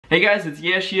Hey guys, it's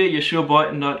Yeshuah,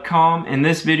 YeshuahBoyton.com. In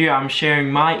this video, I'm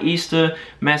sharing my Easter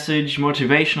message,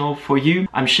 motivational for you.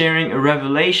 I'm sharing a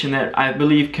revelation that I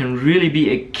believe can really be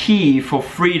a key for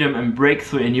freedom and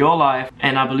breakthrough in your life,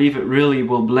 and I believe it really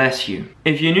will bless you.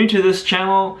 If you're new to this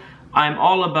channel, I'm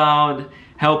all about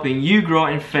helping you grow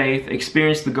in faith,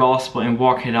 experience the gospel, and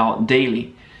walk it out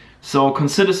daily. So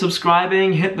consider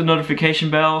subscribing, hit the notification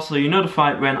bell so you're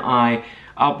notified when I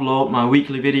upload my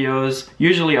weekly videos,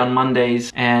 usually on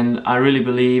Mondays, and I really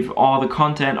believe all the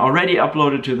content already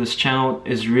uploaded to this channel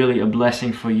is really a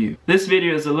blessing for you. This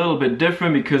video is a little bit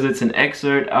different because it's an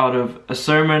excerpt out of a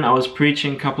sermon I was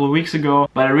preaching a couple of weeks ago,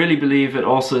 but I really believe it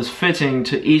also is fitting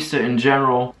to Easter in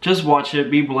general. Just watch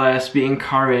it, be blessed, be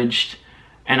encouraged,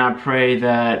 and I pray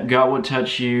that God will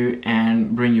touch you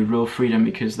and bring you real freedom,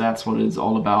 because that's what it's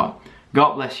all about.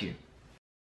 God bless you.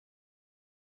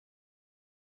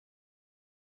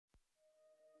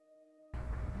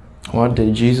 What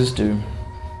did Jesus do?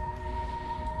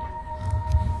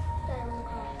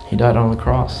 He died on the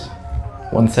cross.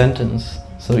 One sentence,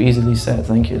 so easily said.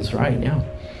 Thank you, it's right, yeah.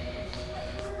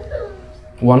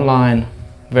 One line,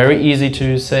 very easy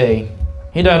to say.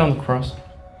 He died on the cross.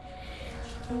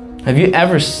 Have you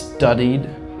ever studied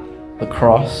the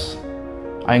cross?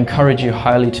 I encourage you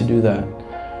highly to do that.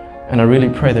 And I really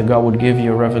pray that God would give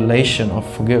you a revelation of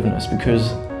forgiveness,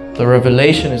 because the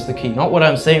revelation is the key. Not what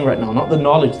I'm saying right now, not the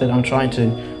knowledge that I'm trying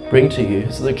to bring to you.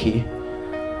 It's the key.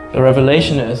 The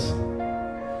revelation is,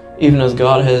 even as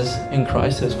God has in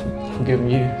Christ has forgiven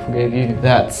you, forgave you.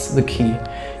 That's the key.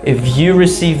 If you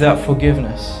receive that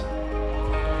forgiveness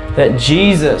that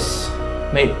Jesus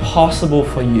made possible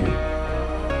for you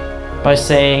by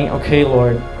saying, okay,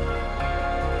 Lord,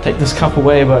 take this cup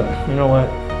away, but you know what?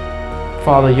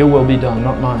 Father, your will be done,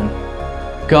 not mine.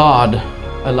 God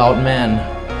allowed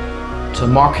man to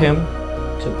mock him,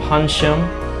 to punch him,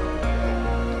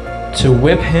 to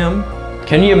whip him.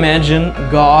 Can you imagine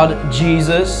God,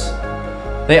 Jesus?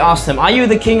 They asked him, are you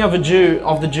the king of the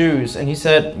Jews? And he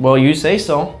said, well, you say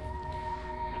so.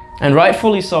 And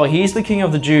rightfully so. He's the king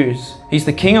of the Jews. He's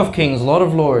the King of Kings, Lord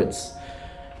of Lords.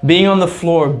 Being on the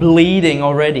floor, bleeding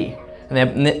already.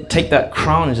 And they take that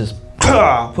crown and just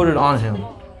put it on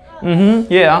him.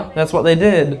 Yeah, that's what they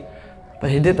did.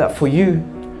 But he did that for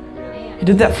you. He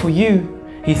did that for you.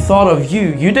 He thought of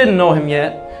you. You didn't know him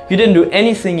yet. You didn't do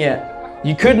anything yet.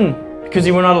 You couldn't, because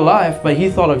you were not alive, but he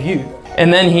thought of you.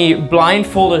 And then he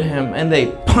blindfolded him and they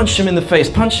punched him in the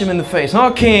face,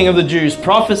 Oh, King of the Jews,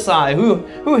 prophesy.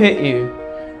 Who hit you?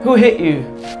 Who hit you?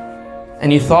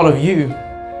 And he thought of you.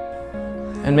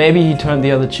 And maybe he turned the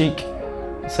other cheek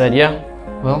and said, yeah,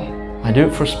 well, I do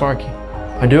it for Sparky.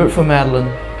 I do it for Madeline.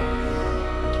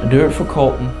 I do it for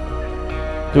Colton.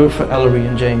 Do it for Ellery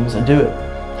and James. I do it.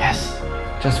 Yes.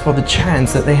 Just for the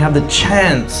chance that they have the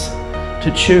chance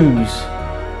to choose.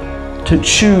 To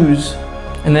choose.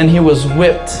 And then he was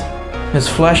whipped. His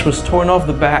flesh was torn off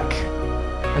the back.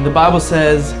 And the Bible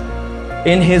says,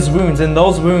 in his wounds, in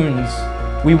those wounds,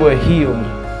 we were healed.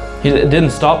 It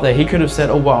didn't stop there. He could have said,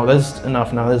 oh wow, that's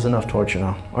enough now. There's enough torture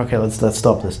now. Okay, let's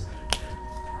stop this.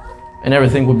 And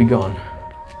everything would be gone.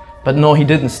 But no, he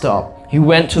didn't stop. He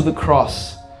went to the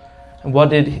cross. And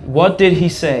what did he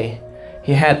say?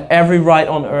 He had every right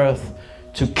on earth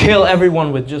to kill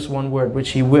everyone with just one word,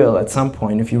 which he will at some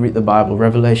point. If you read the Bible,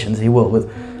 Revelations, he will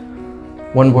with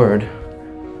one word.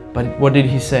 But what did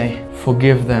he say?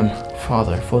 Forgive them,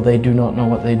 Father, for they do not know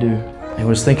what they do. He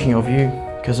was thinking of you,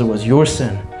 because it was your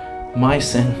sin, my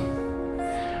sin.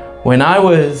 When I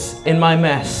was in my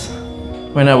mess,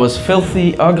 when I was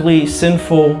filthy, ugly,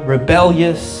 sinful,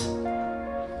 rebellious,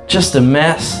 just a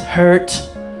mess, hurt,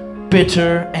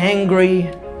 bitter, angry,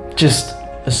 just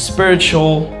a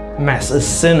spiritual mess, a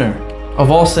sinner of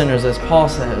all sinners, as Paul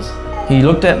says. He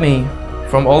looked at me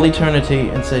from all eternity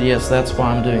and said, yes, that's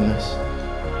why I'm doing this.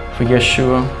 For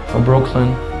Yeshuah, for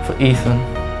Brooklyn, for Ethan,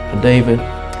 for David.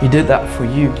 He did that for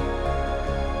you.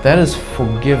 That is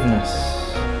forgiveness.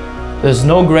 There's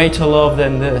no greater love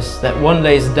than this, that one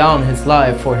lays down his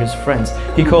life for his friends.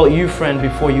 He called you friend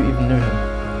before you even knew him.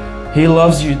 He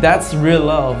loves you. That's real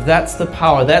love. That's the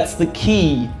power. That's the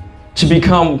key to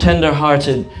become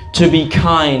tenderhearted, to be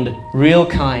kind, real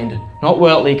kind, not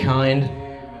worldly kind.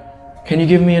 Can you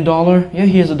give me $1? Yeah,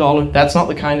 here's $1. That's not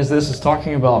the kindness this is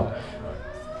talking about.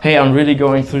 Hey, I'm really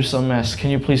going through some mess. Can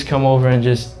you please come over and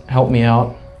just help me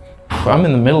out? I'm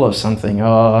in the middle of something. You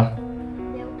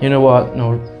know what?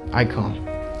 No, I can't.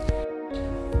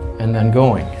 And then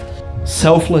going.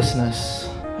 Selflessness,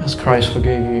 as Christ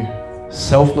forgave you.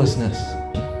 Selflessness.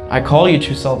 I call you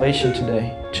to salvation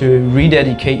today, to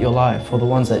rededicate your life for the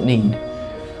ones that need.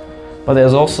 But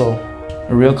there's also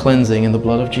A real cleansing in the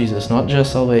blood of Jesus. Not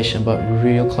just salvation, but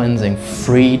real cleansing.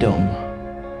 Freedom.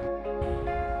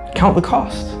 Count the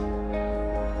cost.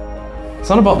 It's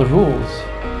not about the rules.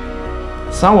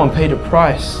 Someone paid a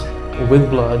price with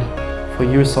blood for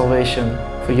your salvation,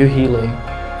 for your healing,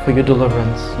 for your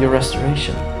deliverance, your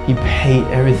restoration. He paid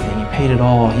everything. He paid it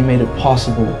all. He made it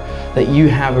possible that you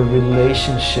have a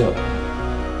relationship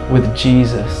with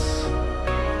Jesus.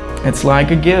 It's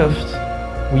like a gift.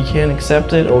 We can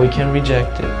accept it or we can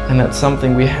reject it. And that's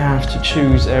something we have to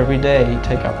choose every day.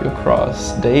 Take up your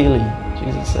cross daily,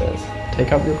 Jesus says.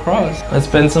 Take up your cross. Let's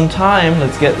spend some time.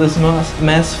 Let's get this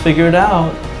mess figured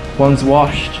out. Once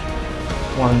washed,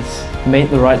 once made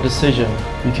the right decision,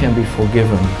 you can be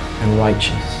forgiven and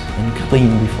righteous and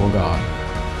clean before God.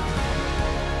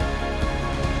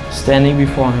 Standing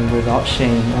before Him without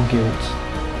shame or guilt,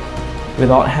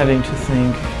 without having to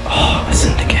think, oh, I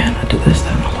sinned again, I did this,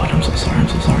 that, oh Lord, I'm so sorry, I'm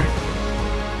so sorry.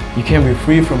 You can be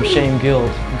free from shame,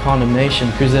 guilt, and condemnation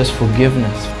because there's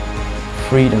forgiveness,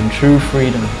 freedom, true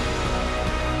freedom.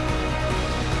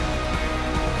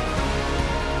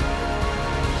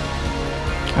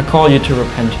 I call you to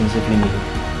repentance if you need it.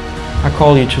 I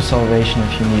call you to salvation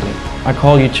if you need it. I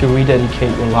call you to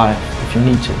rededicate your life if you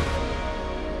need to.